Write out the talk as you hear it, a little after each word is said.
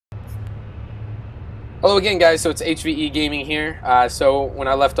Hello again, guys. So it's HVE Gaming here. So when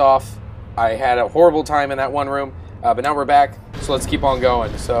I left off, I had a horrible time in that one room, but now we're back. So let's keep on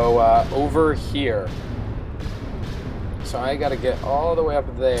going. So over here. So I got to get all the way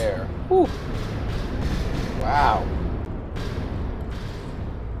up there. Whew. Wow.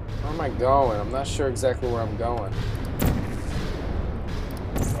 Where am I going? I'm not sure exactly where I'm going.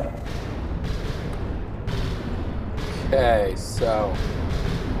 Okay, so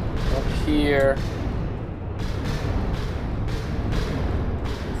up here.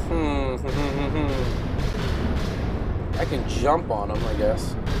 I can jump on them, I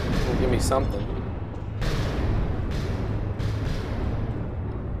guess. It'll give me something.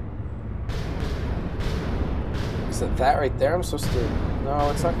 Is it that right there? I'm supposed to... No,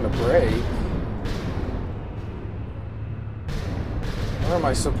 it's not going to break. Where am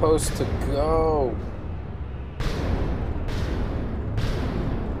I supposed to go?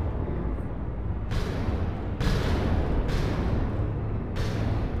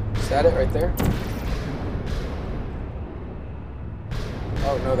 Is that it right there?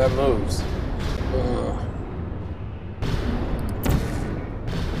 Oh no, that moves. Ugh.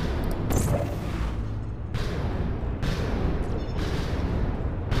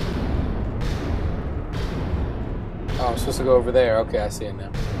 Oh, I'm supposed to go over there. Okay, I see it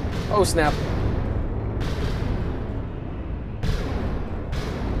now. Oh snap.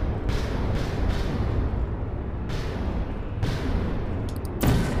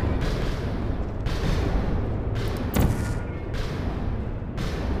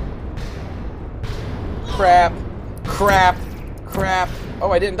 Crap, crap, crap.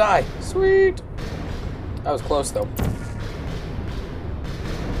 Oh, I didn't die. Sweet. That was close, though.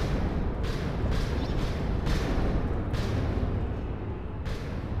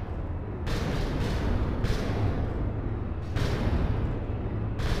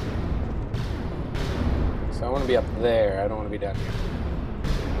 So I want to be up there. I don't want to be down here.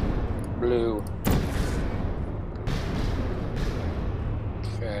 Blue.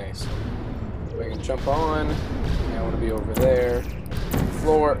 Okay, so I can jump on. I want to be over there.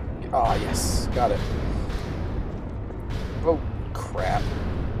 Floor. Oh, yes. Got it. Oh, crap.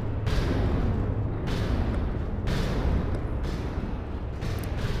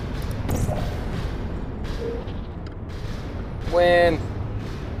 Win.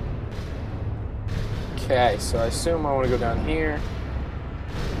 Okay, so I assume I want to go down here.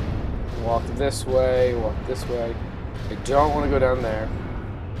 Walk this way. Walk this way. I don't want to go down there.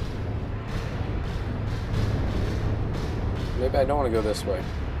 Maybe I don't want to go this way.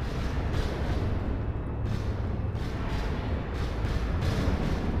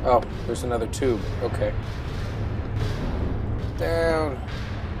 Oh, there's another tube. Okay. Down.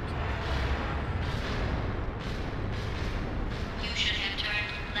 You should have turned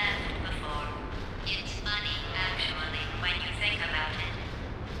left before. It's funny, actually, when you think about it.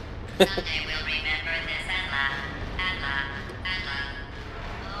 Someday we'll remember this and laugh, and laugh, and laugh.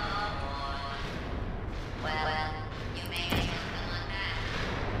 Oh, boy. Well, you may as well come on back.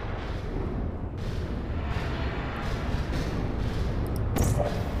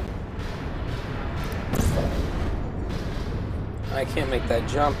 I can't make that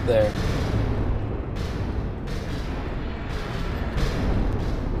jump there.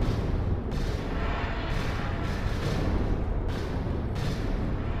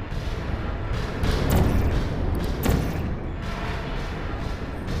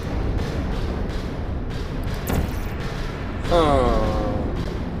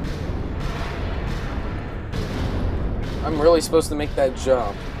 I'm really supposed to make that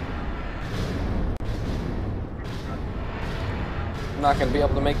jump. I'm not going to be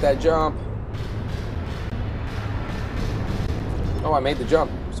able to make that jump. Oh, I made the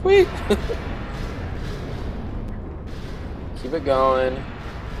jump. Sweet! Keep it going.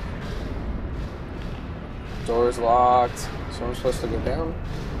 Door's locked. So I'm supposed to go down.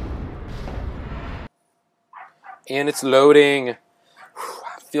 And it's loading. Whew,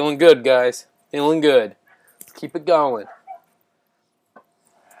 feeling good, guys. Feeling good. Let's keep it going.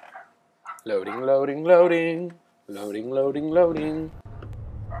 Loading, loading, loading. Loading, loading, loading.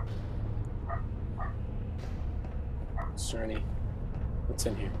 Is there any... What's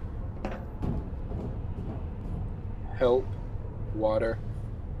in here? Help. Water.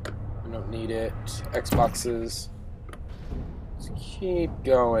 I don't need it. Xboxes. Let's keep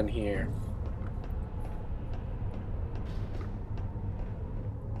going here.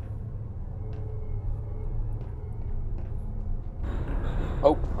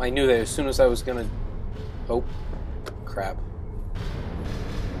 Oh, I knew that as soon as I was gonna... Oh, crap.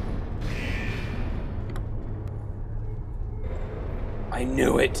 I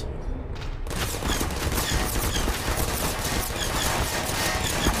knew it.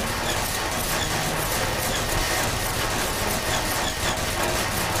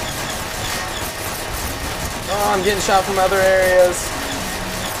 Oh, I'm getting shot from other areas.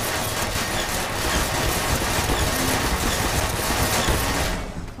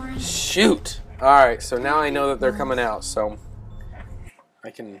 Shoot! Alright, so now I know that they're coming out, so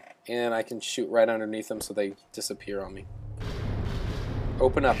I can shoot right underneath them so they disappear on me.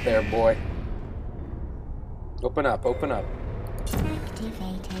 Open up there, boy. Open up, open up.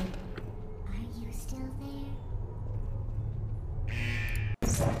 Activated. Are you still there?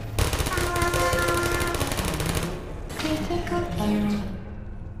 Critical error.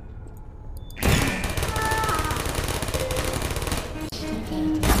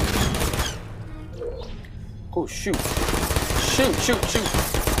 Oh, shoot. Shoot, shoot, shoot.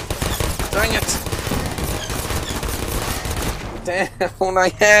 Dang it. Damn, I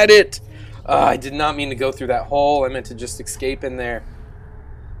had it. I did not mean to go through that hole. I meant to just escape in there.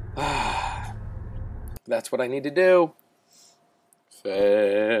 That's what I need to do.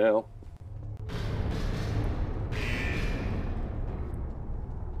 Fail.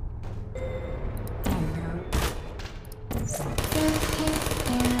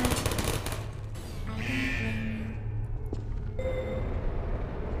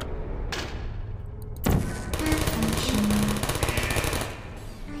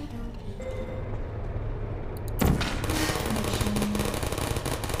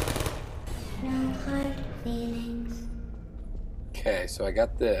 Okay, so I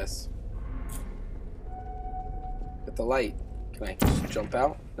got this. Get the light. Can I just jump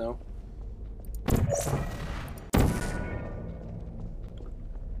out? No.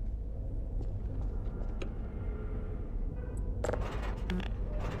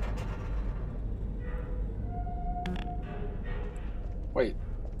 Wait.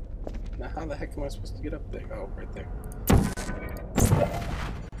 Now how the heck am I supposed to get up there? Oh, right there.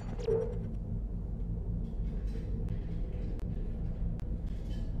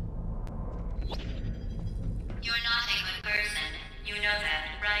 You're not a good person. You know that,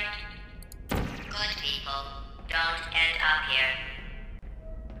 right? Good people don't end up here.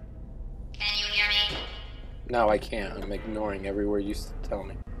 Can you hear me? No, I can't. I'm ignoring every word you tell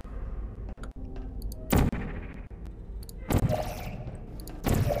me.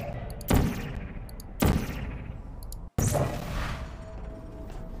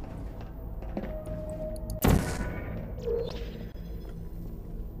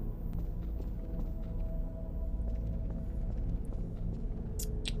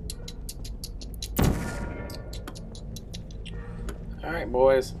 Alright,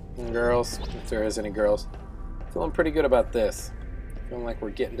 boys and girls, if there is any girls. Feeling pretty good about this. Feeling like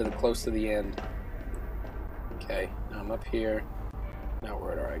we're getting to the close to the end. Okay, now I'm up here. Now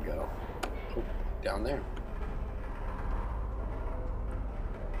where do I go? Oh, down there.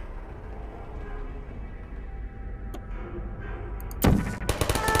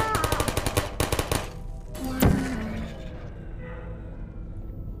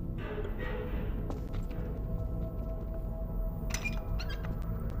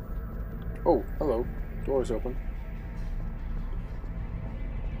 Oh, hello. Door's open.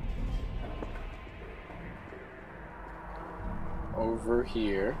 Over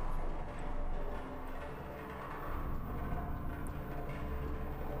here.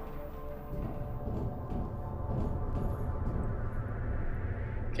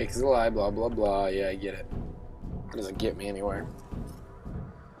 Cake is a lie, blah, blah, blah. Yeah, I get it. It doesn't get me anywhere.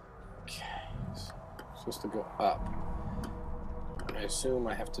 Okay. Supposed to go up. I assume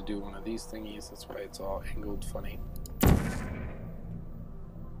I have to do one of these thingies. That's why it's all angled funny.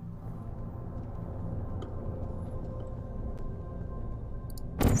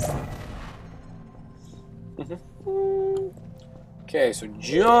 Okay, so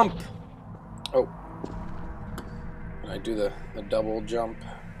jump. Oh. Can I do the double jump?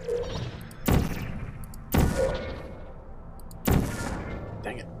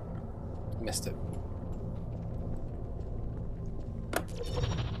 Dang it. Missed it.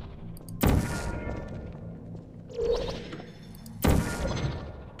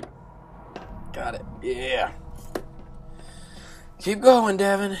 Got it. Yeah. Keep going,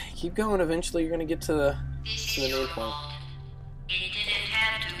 Devin. Keep going. Eventually, you're gonna get to the main point. It didn't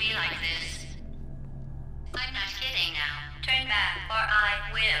have to be like this. I'm not kidding now. Turn back or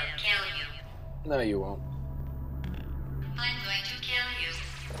I will kill you. No, you won't. I'm going to kill you.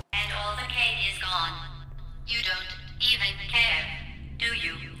 And all the cake is gone. You don't even care, do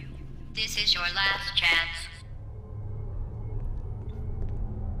you? This is your last chance.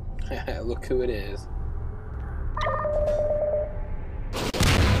 Look who it is.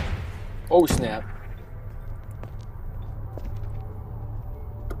 Oh, snap.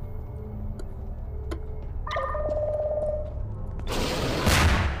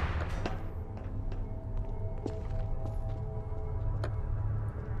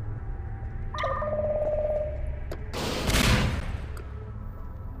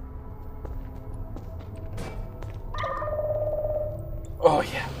 Oh,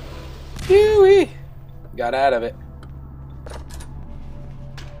 yeah. Phew-wee. Got out of it.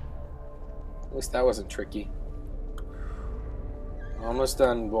 At least that wasn't tricky. Almost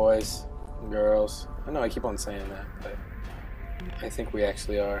done, boys and girls. I know I keep on saying that, but I think we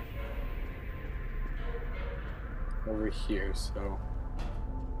actually are. Over here, so...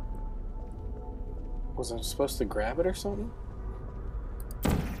 Was I supposed to grab it or something?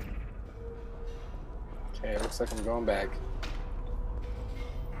 Okay, looks like I'm going back.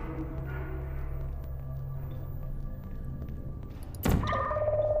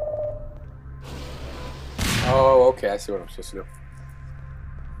 Oh, okay, I see what I'm supposed to do.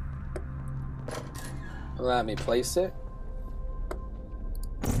 Let me place it.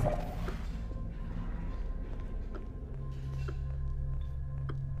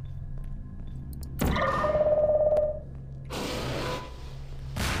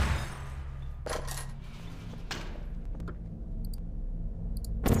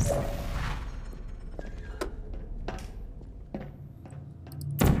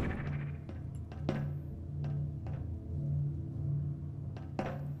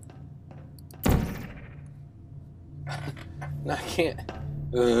 No, I can't.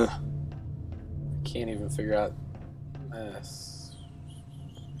 Ugh. I can't even figure out this.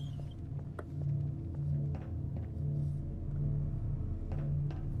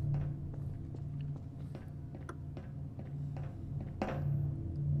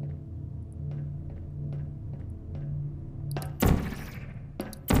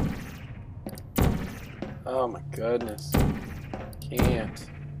 Oh my goodness. Can't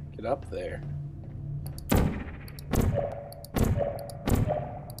get up there.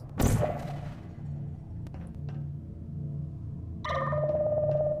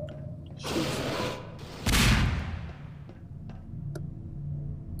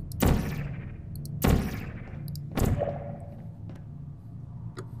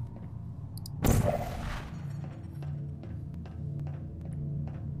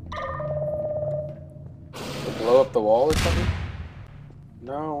 Blow up the wall or something?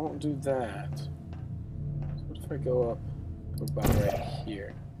 No, I won't do that. So what if I go about right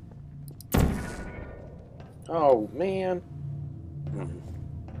here? Oh, man.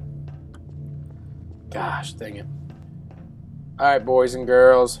 Gosh, dang it. Alright, boys and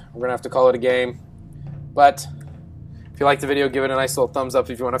girls. We're going to have to call it a game. But if you liked the video, give it a nice little thumbs up.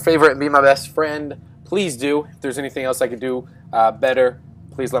 If you want to favorite and be my best friend, please do. If there's anything else I could do better,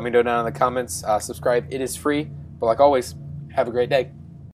 please let me know down in the comments. Subscribe. It is free. But like always, have a great day.